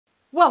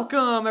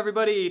Welcome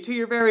everybody to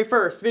your very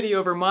first video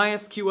over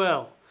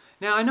MySQL.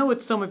 Now I know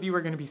what some of you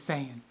are going to be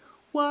saying.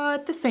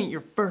 What? This ain't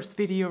your first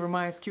video over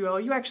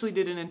MySQL. You actually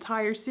did an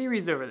entire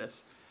series over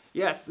this.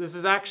 Yes, this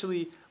is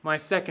actually my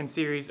second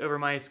series over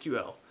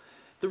MySQL.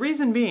 The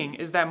reason being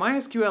is that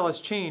MySQL has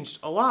changed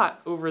a lot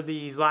over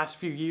these last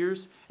few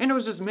years, and it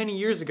was just many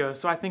years ago,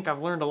 so I think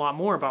I've learned a lot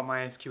more about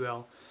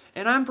MySQL.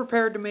 And I'm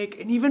prepared to make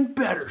an even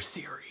better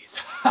series.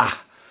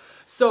 Ha!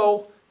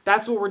 So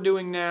that's what we're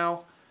doing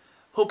now.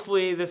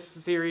 Hopefully this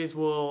series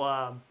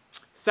will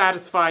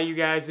satisfy you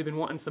guys who've been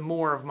wanting some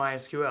more of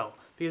MySQL,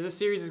 because this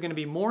series is going to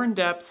be more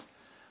in-depth,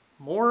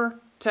 more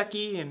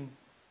techy and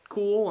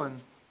cool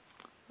and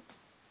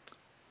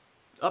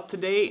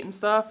up-to-date and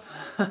stuff.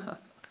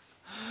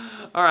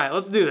 Alright,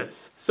 let's do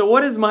this. So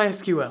what is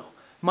MySQL?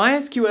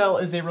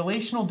 MySQL is a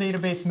relational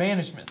database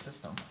management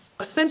system.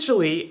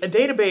 Essentially, a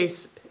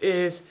database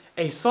is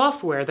a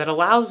software that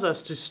allows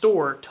us to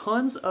store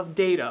tons of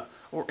data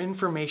or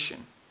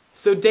information.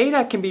 So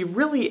data can be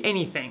really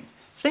anything.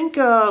 Think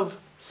of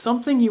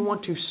something you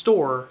want to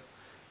store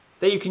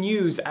that you can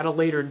use at a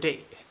later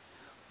date.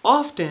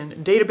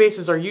 Often,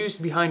 databases are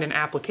used behind an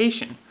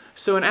application.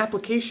 So an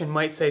application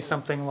might say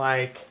something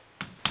like,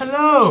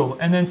 hello,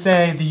 and then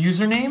say the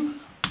username.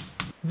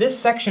 This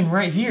section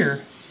right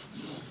here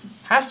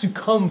has to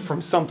come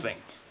from something.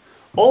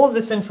 All of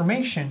this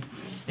information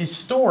is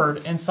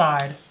stored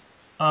inside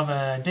of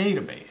a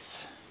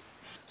database.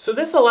 So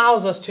this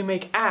allows us to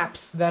make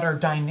apps that are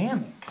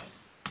dynamic.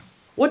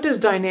 What does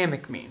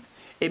dynamic mean?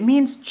 It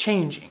means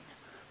changing,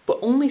 but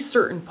only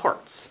certain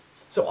parts.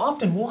 So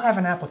often we'll have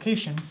an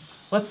application,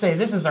 let's say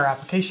this is our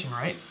application,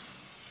 right?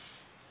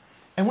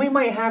 And we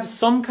might have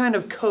some kind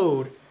of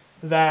code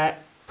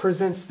that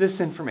presents this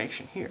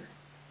information here.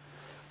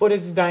 But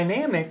it's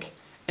dynamic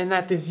in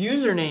that this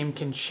username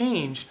can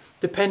change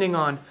depending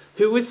on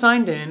who is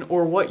signed in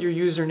or what your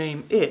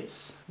username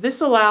is.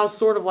 This allows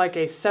sort of like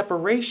a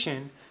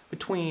separation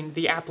between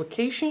the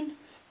application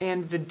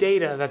and the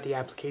data that the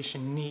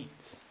application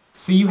needs.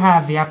 So you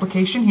have the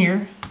application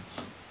here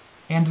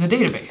and the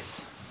database.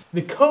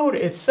 The code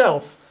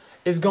itself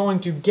is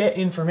going to get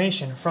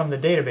information from the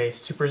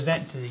database to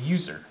present to the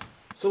user.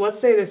 So let's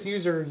say this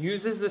user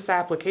uses this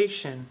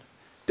application,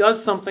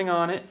 does something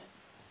on it,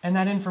 and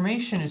that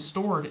information is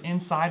stored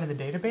inside of the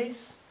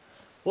database.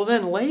 Well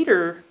then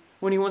later,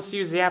 when he wants to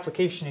use the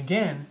application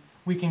again,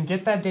 we can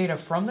get that data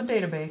from the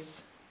database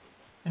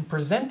and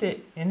present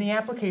it in the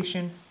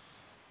application,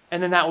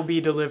 and then that will be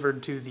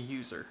delivered to the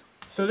user.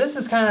 So this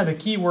is kind of the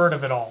key word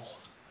of it all.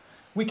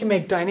 We can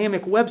make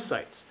dynamic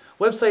websites,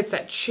 websites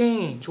that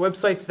change,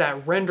 websites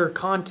that render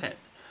content.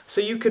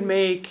 So you could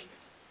make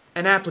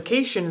an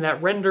application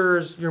that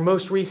renders your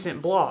most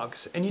recent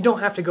blogs, and you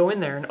don't have to go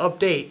in there and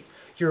update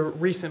your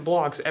recent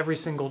blogs every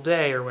single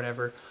day or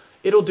whatever.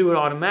 It'll do it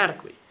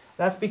automatically.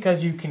 That's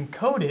because you can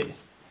code it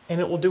and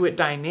it will do it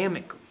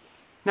dynamically.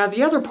 Now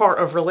the other part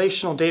of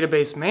relational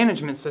database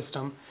management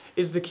system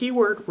is the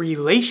keyword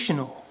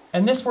relational.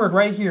 And this word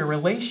right here,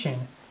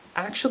 relation,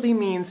 actually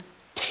means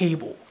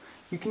table.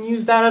 You can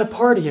use that at a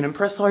party and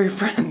impress all your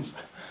friends.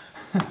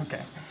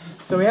 Okay,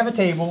 so we have a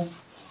table,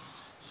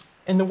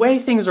 and the way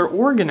things are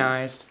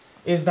organized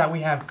is that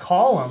we have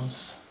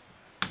columns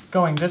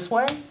going this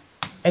way,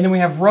 and then we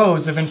have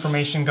rows of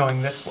information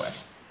going this way.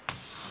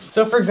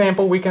 So for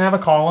example, we can have a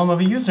column of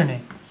a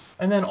username,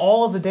 and then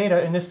all of the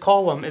data in this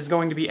column is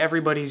going to be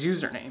everybody's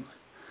username.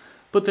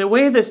 But the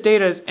way this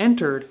data is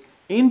entered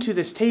into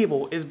this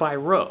table is by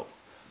row.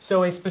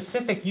 So a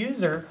specific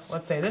user,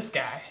 let's say this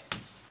guy,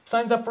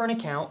 signs up for an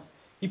account,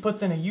 he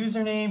puts in a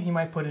username, he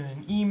might put in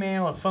an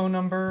email, a phone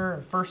number,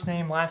 a first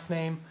name, last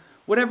name,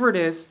 whatever it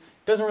is,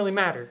 doesn't really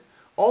matter.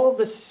 All of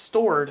this is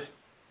stored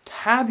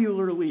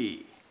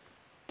tabularly.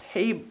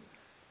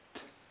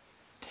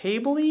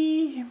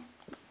 Tably?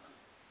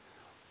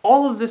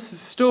 All of this is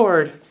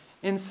stored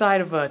inside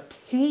of a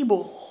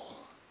table.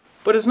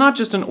 But it's not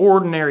just an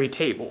ordinary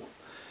table.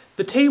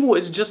 The table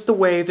is just the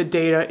way the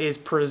data is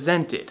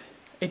presented.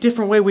 A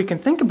different way we can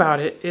think about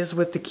it is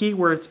with the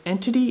keywords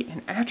entity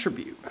and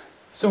attribute.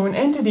 So an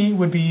entity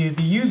would be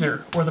the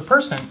user or the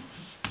person.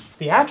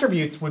 The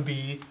attributes would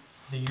be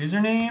the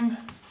username,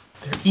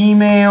 their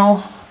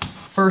email,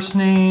 first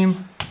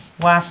name,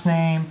 last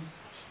name,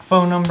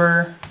 phone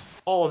number,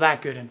 all of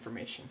that good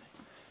information.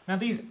 Now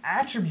these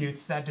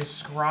attributes that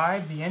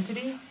describe the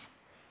entity,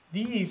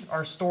 these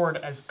are stored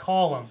as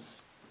columns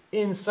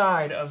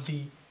inside of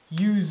the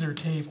user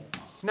table.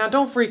 Now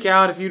don't freak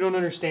out if you don't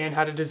understand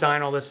how to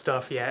design all this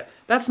stuff yet.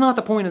 That's not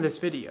the point of this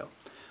video.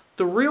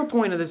 The real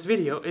point of this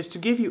video is to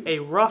give you a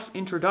rough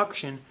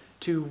introduction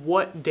to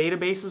what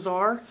databases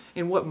are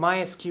and what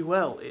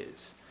MySQL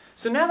is.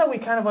 So now that we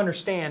kind of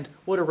understand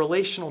what a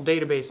relational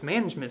database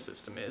management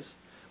system is,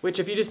 which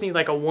if you just need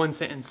like a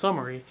one-sentence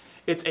summary,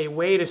 it's a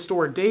way to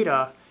store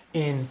data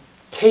in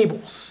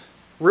tables.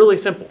 Really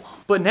simple.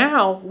 But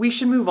now we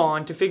should move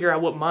on to figure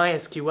out what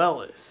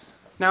MySQL is.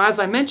 Now as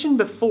I mentioned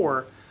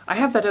before, I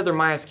have that other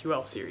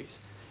MySQL series,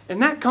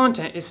 and that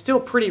content is still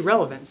pretty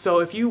relevant, so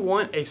if you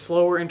want a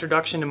slower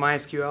introduction to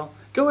MySQL,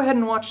 Go ahead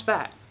and watch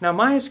that. Now,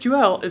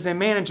 MySQL is a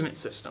management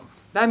system.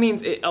 That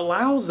means it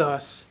allows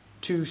us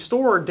to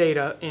store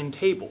data in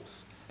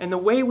tables. And the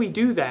way we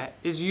do that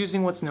is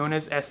using what's known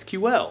as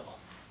SQL.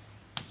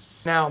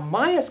 Now,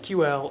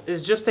 MySQL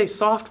is just a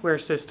software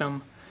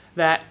system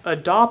that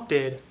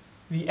adopted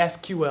the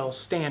SQL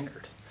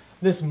standard.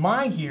 This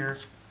My here,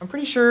 I'm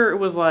pretty sure it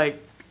was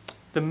like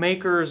the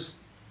maker's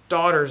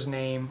daughter's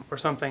name or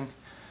something.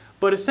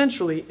 But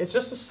essentially, it's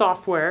just a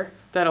software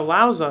that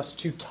allows us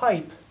to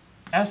type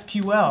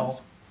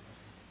SQL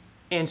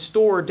and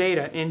store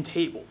data in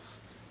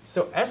tables.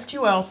 So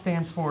SQL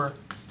stands for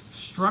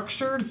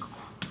Structured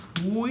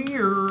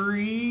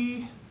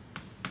Query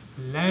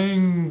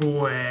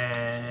Language.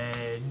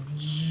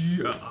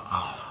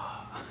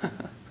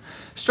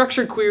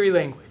 Structured Query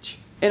Language.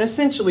 And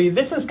essentially,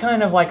 this is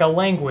kind of like a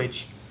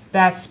language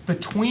that's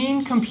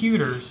between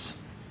computers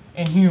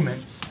and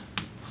humans.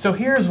 So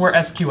here's where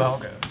SQL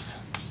goes.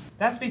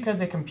 That's because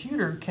a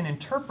computer can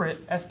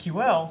interpret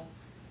SQL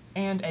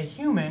and a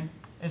human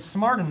is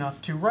smart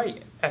enough to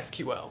write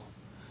SQL.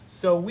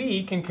 So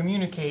we can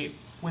communicate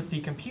with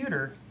the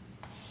computer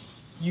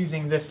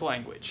using this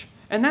language.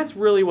 And that's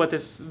really what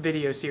this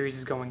video series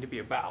is going to be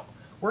about.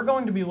 We're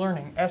going to be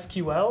learning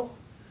SQL,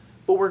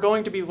 but we're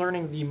going to be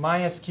learning the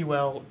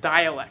MySQL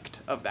dialect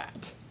of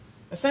that.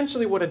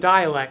 Essentially what a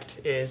dialect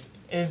is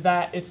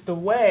that it's the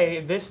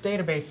way this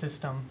database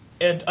system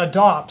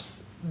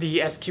adopts the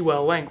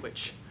SQL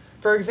language.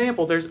 For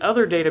example, there's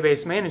other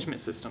database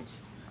management systems.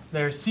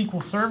 There's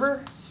SQL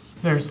Server,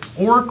 there's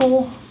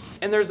Oracle,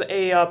 and there's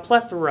a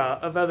plethora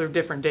of other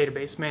different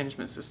database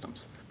management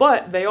systems.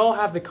 But they all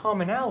have the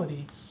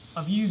commonality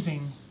of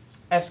using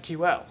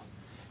SQL.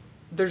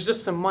 There's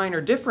just some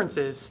minor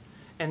differences,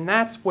 and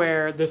that's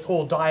where this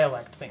whole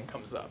dialect thing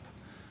comes up.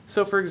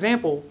 So for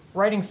example,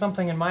 writing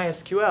something in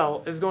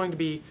MySQL is going to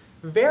be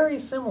very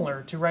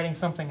similar to writing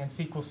something in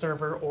SQL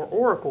Server or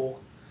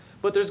Oracle,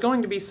 but there's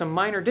going to be some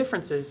minor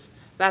differences.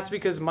 That's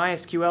because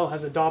MySQL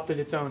has adopted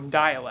its own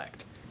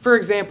dialect. For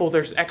example,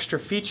 there's extra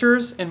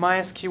features in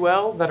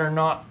MySQL that are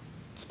not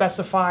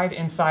specified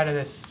inside of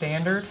this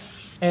standard,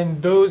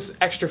 and those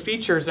extra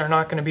features are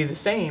not going to be the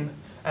same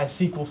as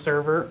SQL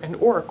Server and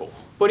Oracle.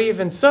 But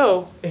even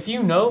so, if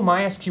you know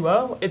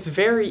MySQL, it's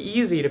very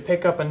easy to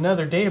pick up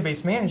another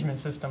database management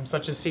system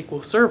such as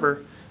SQL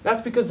Server.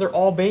 That's because they're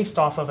all based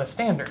off of a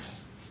standard,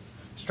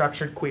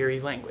 structured query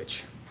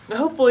language. Now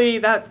hopefully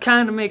that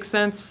kind of makes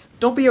sense.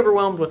 Don't be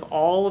overwhelmed with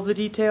all of the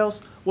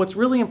details. What's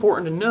really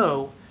important to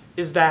know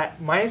is that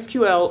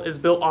MySQL is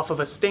built off of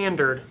a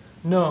standard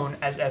known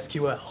as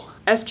SQL.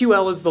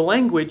 SQL is the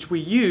language we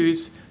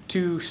use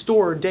to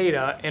store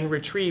data and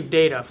retrieve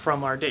data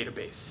from our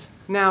database.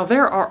 Now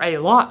there are a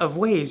lot of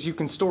ways you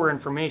can store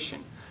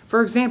information.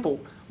 For example,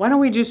 why don't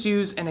we just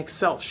use an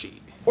Excel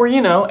sheet? Or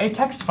a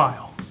text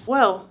file.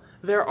 Well,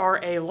 there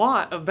are a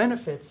lot of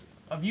benefits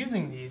of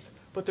using these,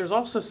 but there's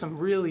also some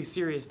really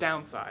serious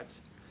downsides.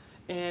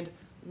 And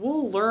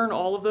we'll learn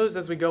all of those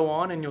as we go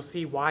on, and you'll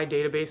see why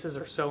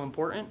databases are so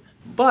important.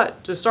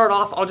 But to start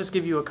off, I'll just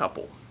give you a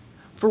couple.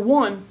 For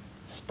one,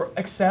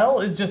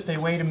 Excel is just a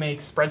way to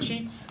make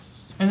spreadsheets.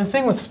 And the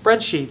thing with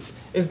spreadsheets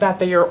is that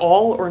they are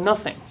all or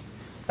nothing.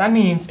 That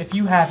means if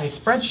you have a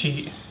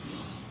spreadsheet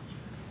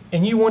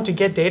and you want to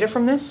get data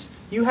from this,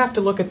 you have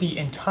to look at the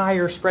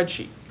entire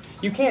spreadsheet.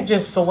 You can't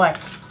just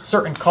select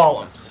certain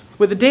columns.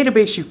 With a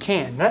database you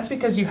can. That's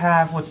because you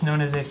have what's known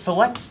as a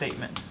select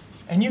statement.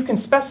 And you can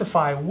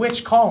specify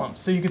which columns.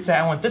 So you could say,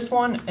 I want this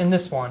one and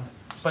this one,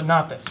 but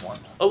not this one.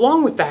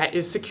 Along with that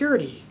is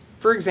security.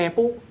 For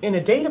example, in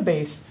a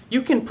database,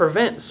 you can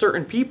prevent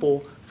certain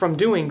people from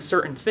doing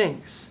certain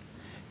things.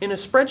 In a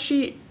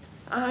spreadsheet,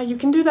 you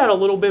can do that a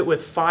little bit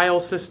with file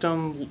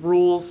system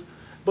rules,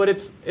 but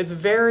it's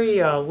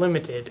very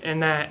limited in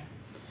that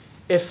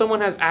if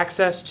someone has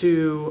access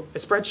to a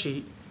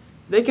spreadsheet,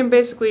 they can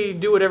basically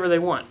do whatever they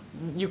want.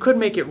 You could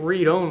make it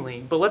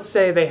read-only, but let's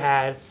say they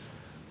had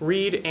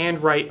read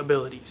and write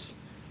abilities.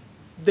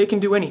 They can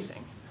do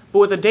anything. But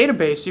with a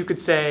database, you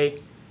could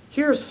say,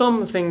 here's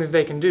some things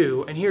they can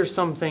do, and here's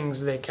some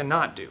things they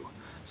cannot do.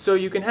 So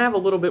you can have a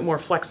little bit more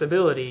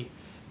flexibility,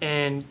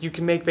 and you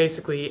can make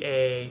basically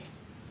an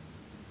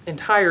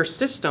entire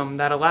system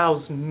that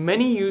allows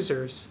many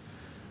users,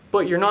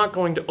 but you're not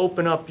going to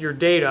open up your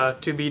data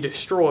to be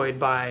destroyed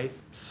by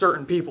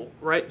certain people,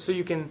 right? So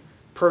you can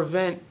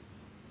prevent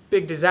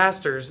big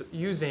disasters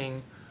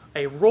using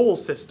a role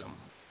system.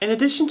 In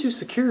addition to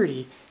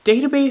security,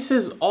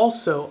 databases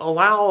also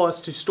allow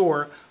us to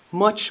store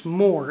much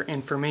more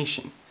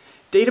information.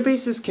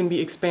 Databases can be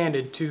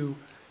expanded to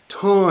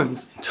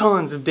tons and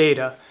tons of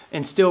data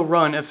and still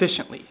run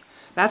efficiently.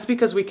 That's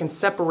because we can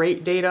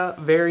separate data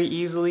very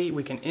easily,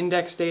 we can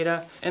index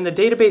data, and the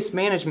database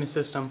management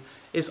system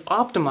is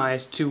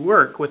optimized to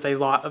work with a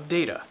lot of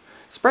data.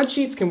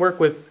 Spreadsheets can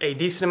work with a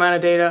decent amount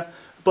of data,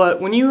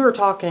 but when you are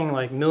talking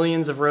like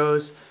millions of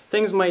rows,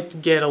 things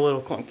might get a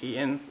little clunky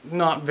and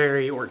not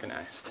very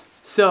organized.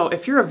 So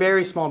if you're a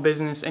very small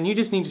business and you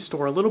just need to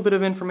store a little bit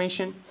of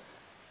information,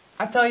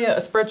 I tell you, a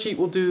spreadsheet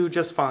will do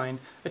just fine.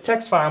 A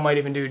text file might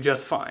even do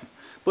just fine.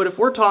 But if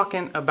we're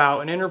talking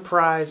about an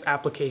enterprise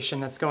application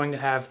that's going to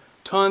have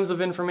tons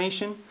of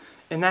information,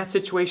 in that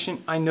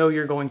situation, I know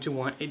you're going to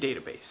want a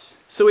database.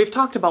 So we've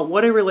talked about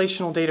what a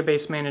relational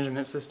database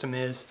management system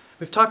is,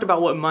 we've talked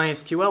about what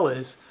MySQL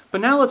is,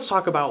 but now let's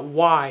talk about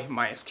why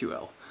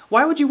MySQL.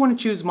 Why would you want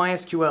to choose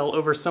MySQL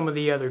over some of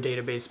the other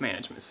database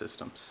management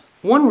systems?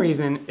 One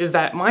reason is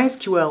that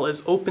MySQL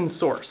is open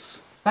source.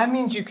 That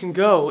means you can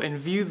go and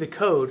view the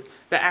code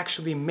that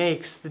actually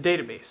makes the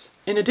database.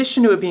 In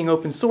addition to it being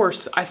open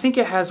source, I think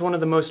it has one of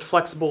the most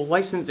flexible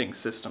licensing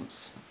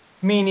systems,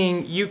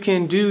 meaning you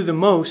can do the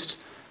most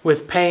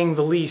with paying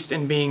the least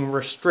and being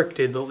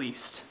restricted the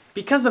least.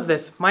 Because of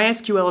this,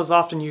 MySQL is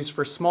often used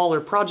for smaller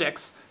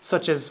projects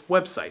such as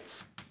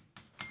websites.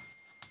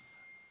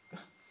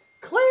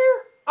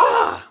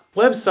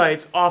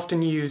 Websites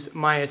often use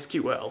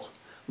MySQL.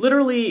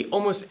 Literally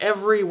almost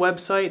every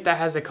website that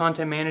has a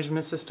content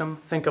management system,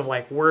 think of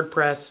like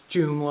WordPress,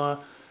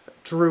 Joomla,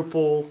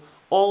 Drupal,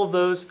 all of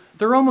those,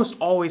 they're almost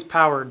always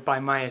powered by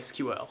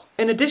MySQL.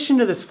 In addition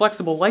to this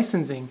flexible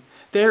licensing,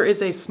 there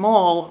is a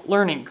small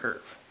learning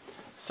curve.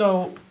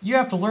 So you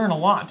have to learn a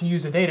lot to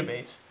use a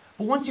database,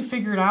 but once you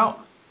figure it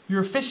out,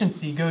 your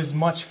efficiency goes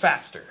much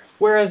faster.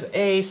 Whereas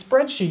a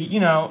spreadsheet,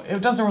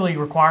 it doesn't really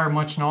require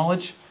much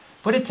knowledge,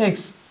 but it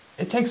takes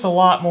a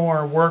lot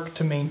more work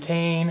to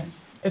maintain.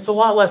 It's a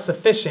lot less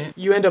efficient.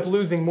 You end up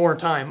losing more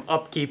time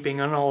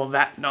upkeeping and all of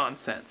that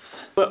nonsense.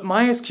 But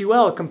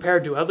MySQL,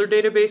 compared to other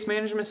database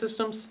management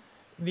systems,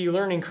 the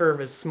learning curve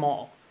is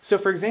small. So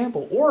for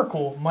example,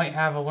 Oracle might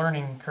have a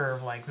learning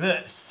curve like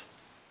this.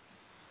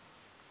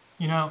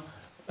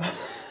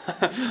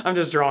 I'm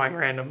just drawing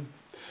random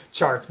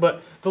charts,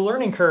 but the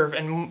learning curve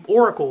in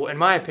Oracle, in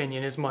my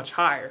opinion, is much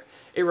higher.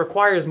 It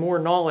requires more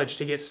knowledge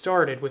to get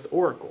started with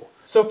Oracle.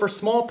 So for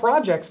small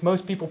projects,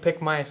 most people pick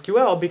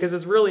MySQL because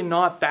it's really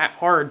not that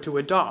hard to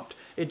adopt.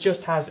 It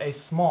just has a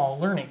small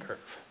learning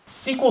curve.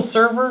 SQL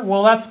Server,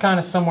 well, that's kind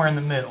of somewhere in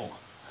the middle.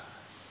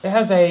 It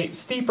has a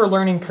steeper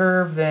learning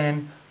curve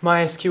than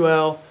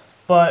MySQL,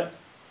 but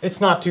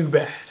it's not too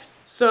bad.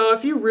 So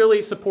if you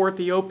really support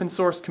the open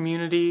source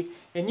community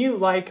and you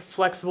like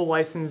flexible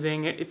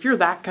licensing, if you're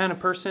that kind of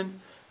person,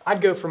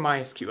 I'd go for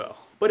MySQL.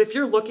 But if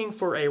you're looking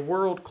for a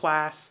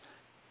world-class,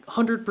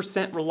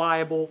 100%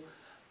 reliable,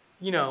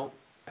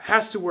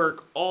 has to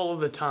work all of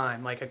the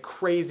time, like a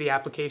crazy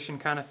application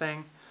kind of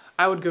thing,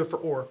 I would go for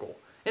Oracle.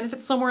 And if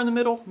it's somewhere in the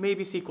middle,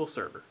 maybe SQL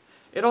Server.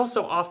 It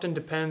also often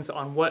depends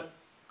on what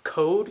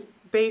code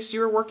base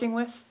you're working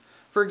with.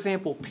 For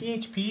example,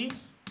 PHP,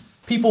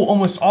 people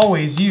almost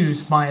always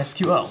use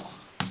MySQL.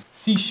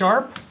 C#,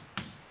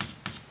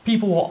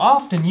 people will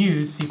often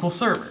use SQL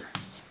Server.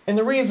 And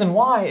the reason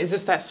why is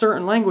just that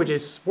certain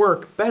languages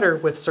work better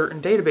with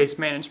certain database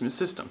management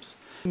systems.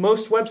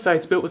 Most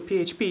websites built with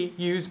PHP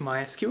use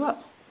MySQL.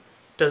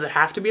 Does it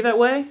have to be that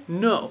way?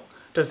 No.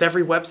 Does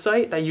every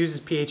website that uses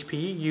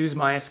PHP use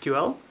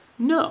MySQL?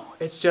 No.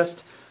 It's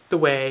just the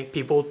way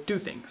people do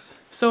things.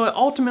 So it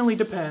ultimately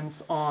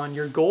depends on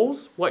your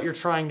goals, what you're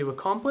trying to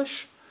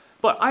accomplish.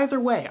 But either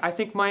way, I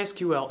think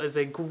MySQL is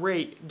a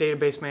great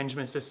database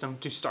management system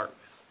to start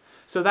with.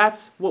 So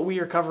that's what we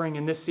are covering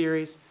in this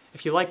series.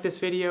 If you like this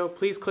video,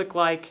 please click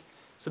like,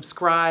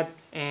 subscribe,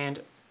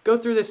 and go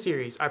through this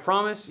series. I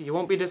promise you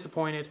won't be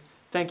disappointed.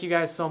 Thank you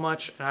guys so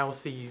much, and I will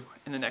see you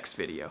in the next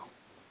video.